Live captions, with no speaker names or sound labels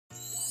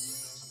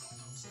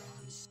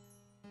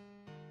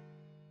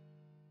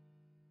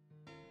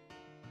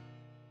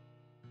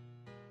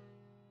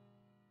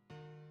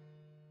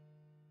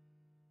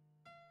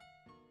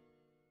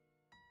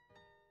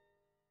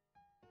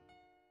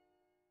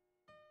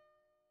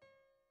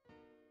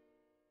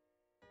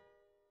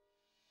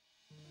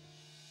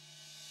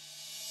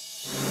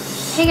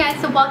Hey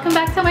guys, so welcome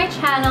back to my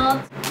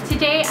channel.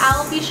 Today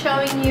I'll be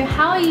showing you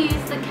how I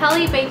use the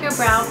Kelly Baker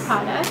Brow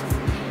products.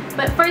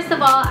 But first of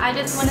all, I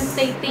just want to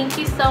say thank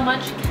you so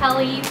much,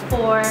 Kelly,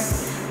 for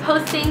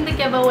hosting the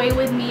giveaway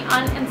with me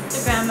on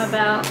Instagram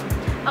about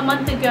a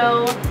month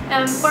ago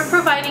and for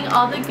providing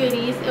all the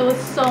goodies. It was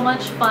so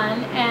much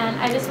fun, and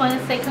I just want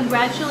to say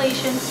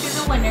congratulations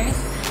to the winners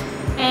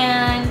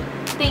and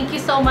thank you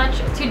so much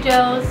to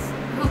those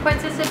who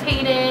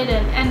participated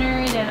and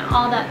entered and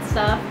all that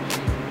stuff.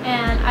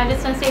 And I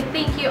just want to say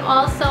thank you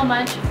all so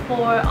much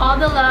for all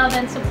the love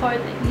and support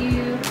that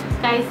you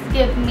guys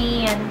give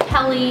me and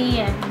Kelly.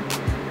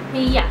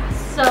 And yeah,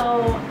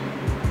 so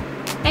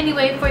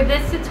anyway, for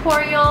this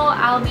tutorial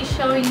I'll be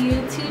showing you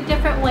 2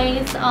 different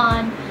ways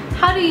on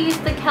how to use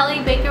the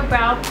Kelly Baker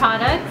Brow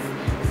products.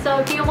 So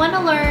if you want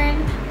to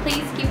learn,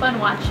 please keep on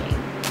watching.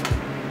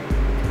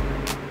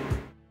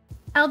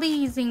 I'll be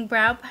using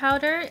brow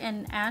powder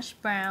in ash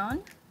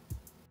brown,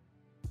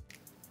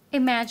 a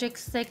magic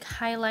stick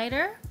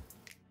highlighter,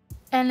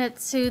 and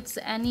it suits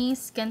any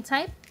skin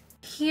type.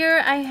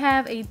 Here I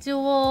have a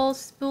dual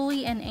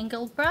spoolie and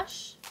angled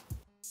brush.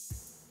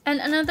 And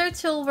another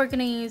tool we're going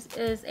to use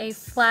is a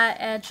flat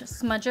edge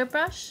smudger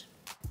brush.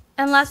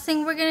 And last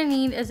thing we're going to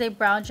need is a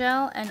brow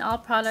gel, and all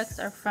products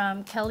are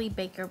from Kelly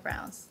Baker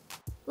Brows.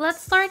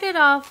 Let's start it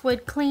off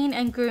with clean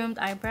and groomed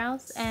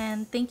eyebrows,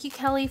 and thank you,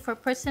 Kelly, for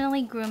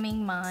personally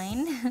grooming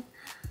mine.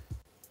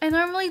 I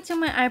normally do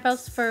my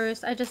eyebrows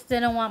first. I just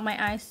didn't want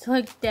my eyes to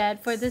look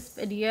dead for this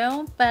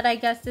video, but I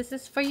guess this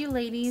is for you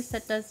ladies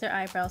that does their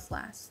eyebrows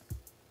last.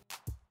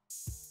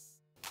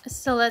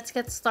 So let's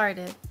get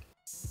started.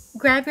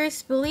 Grab your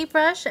spoolie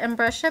brush and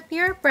brush up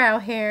your brow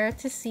hair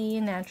to see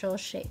a natural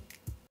shape.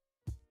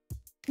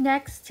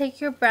 Next,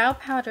 take your brow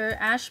powder,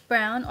 ash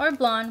brown or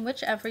blonde,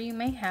 whichever you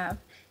may have,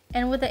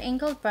 and with the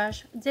angled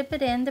brush, dip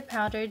it in the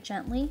powder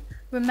gently.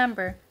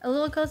 Remember, a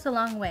little goes a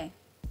long way.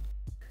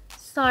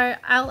 Start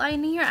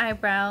outlining your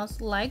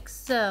eyebrows like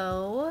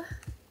so,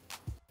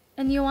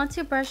 and you want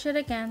to brush it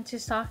again to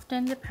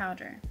soften the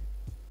powder.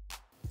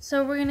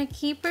 So we're going to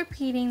keep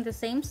repeating the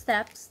same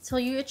steps till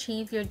you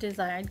achieve your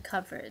desired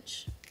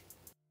coverage.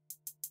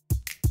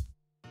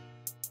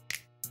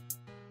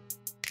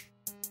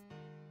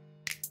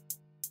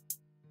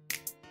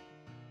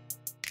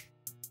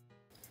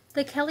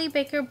 The Kelly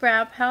Baker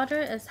Brow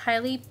Powder is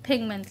highly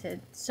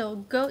pigmented, so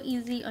go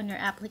easy on your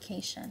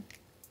application.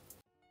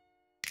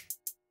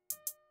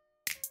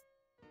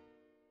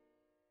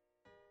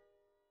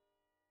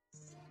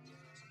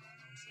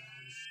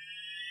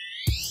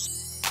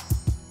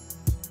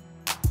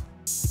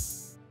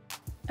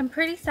 I'm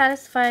pretty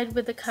satisfied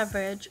with the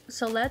coverage,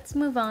 so let's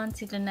move on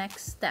to the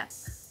next step.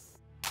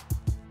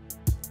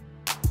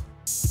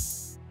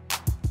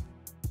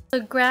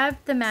 So grab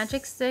the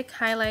magic stick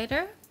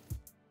highlighter.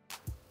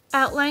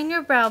 Outline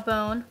your brow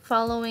bone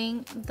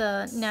following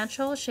the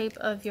natural shape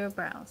of your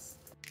brows.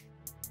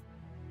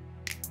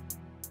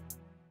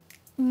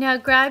 Now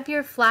grab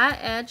your flat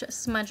edge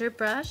smudger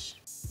brush.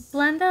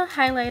 Blend the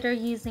highlighter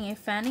using a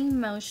fanning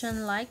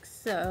motion like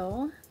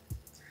so,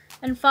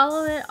 and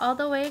follow it all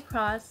the way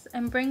across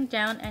and bring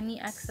down any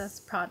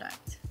excess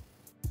product.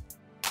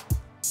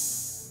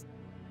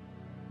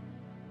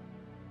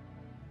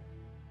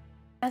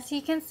 As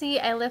you can see,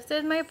 I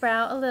lifted my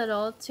brow a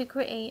little to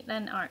create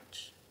an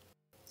arch.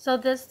 So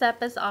this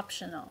step is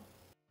optional.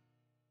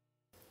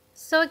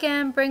 So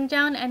again, bring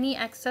down any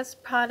excess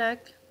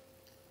product.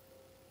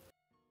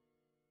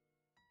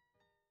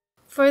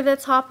 For the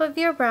top of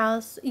your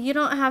brows, you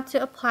don't have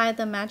to apply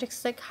the magic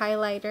stick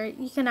highlighter.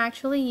 You can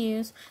actually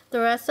use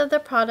the rest of the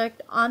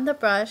product on the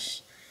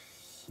brush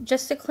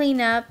just to clean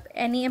up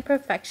any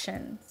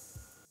imperfections.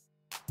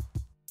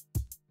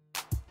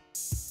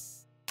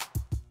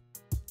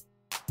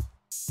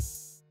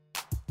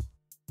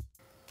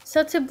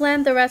 So to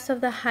blend the rest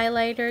of the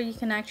highlighter, you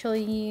can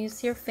actually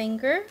use your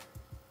finger,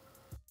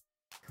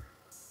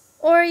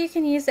 or you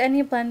can use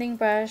any blending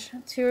brush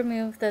to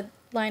remove the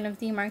line of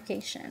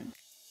demarcation.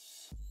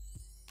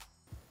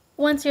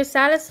 Once you're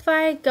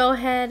satisfied, go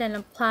ahead and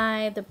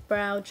apply the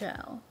brow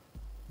gel,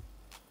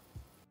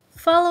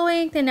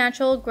 following the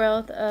natural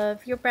growth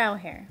of your brow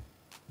hair.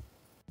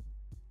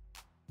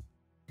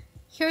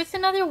 Here's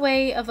another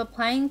way of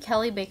applying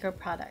Kelly Baker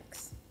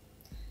products.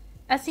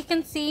 As you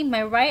can see,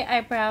 my right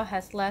eyebrow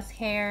has less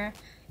hair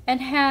and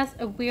has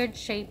a weird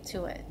shape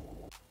to it.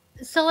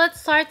 So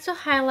let's start to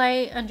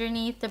highlight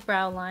underneath the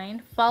brow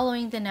line,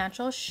 following the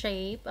natural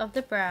shape of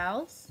the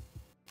brows.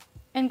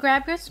 And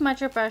grab your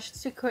smudger brush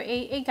to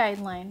create a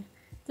guideline.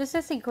 This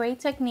is a great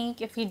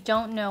technique if you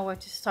don't know where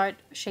to start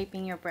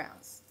shaping your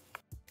brows.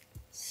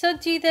 So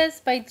do this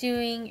by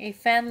doing a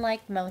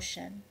fan-like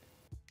motion.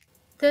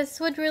 This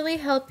would really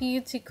help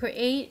you to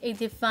create a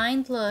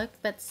defined look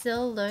but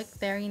still look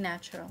very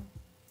natural.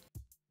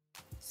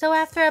 So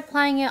after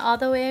applying it all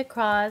the way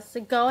across,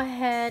 go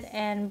ahead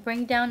and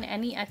bring down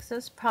any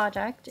excess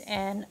product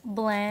and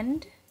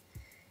blend.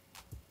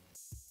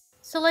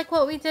 So like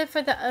what we did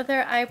for the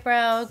other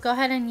eyebrow, go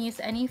ahead and use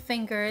any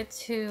finger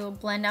to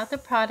blend out the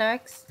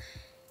products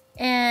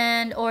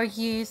and or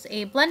use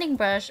a blending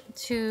brush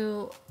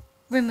to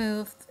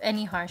remove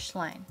any harsh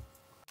line.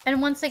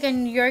 And once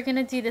again, you're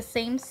gonna do the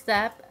same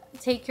step.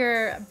 Take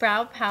your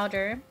brow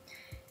powder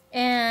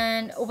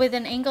and with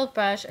an angled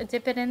brush,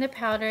 dip it in the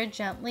powder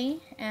gently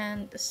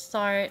and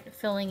start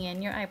filling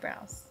in your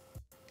eyebrows.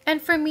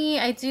 And for me,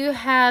 I do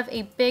have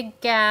a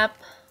big gap,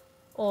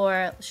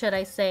 or should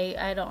I say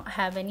I don't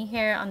have any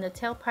hair on the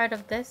tail part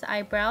of this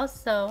eyebrow,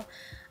 so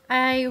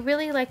I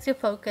really like to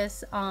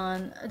focus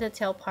on the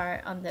tail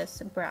part on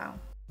this brow.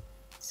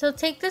 So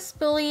take the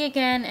spoolie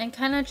again and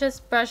kind of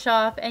just brush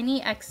off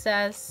any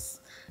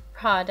excess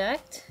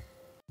product.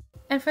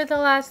 And for the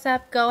last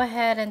step, go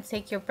ahead and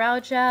take your brow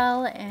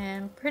gel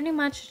and pretty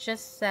much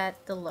just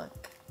set the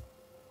look.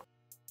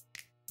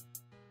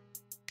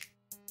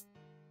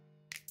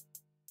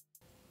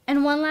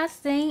 And one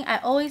last thing, I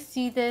always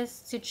do this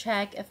to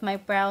check if my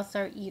brows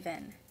are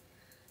even.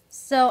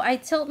 So I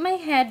tilt my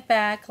head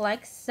back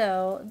like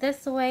so.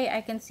 This way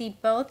I can see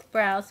both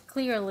brows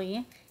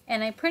clearly,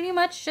 and I pretty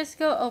much just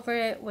go over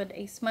it with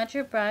a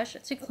smudger brush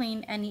to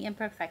clean any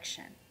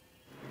imperfection.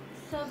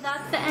 So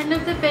that's the end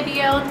of the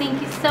video.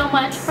 Thank you so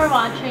much for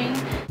watching.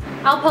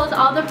 I'll post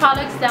all the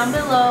products down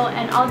below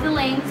and all the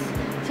links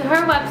to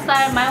her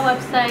website, my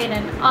website,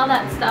 and all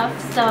that stuff.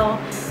 So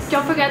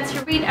don't forget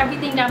to read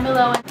everything down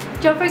below.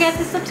 Don't forget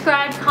to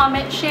subscribe,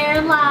 comment,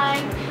 share,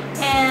 like,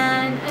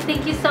 and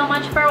thank you so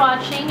much for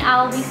watching.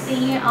 I'll be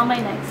seeing you on my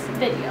next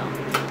video.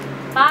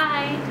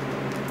 Bye!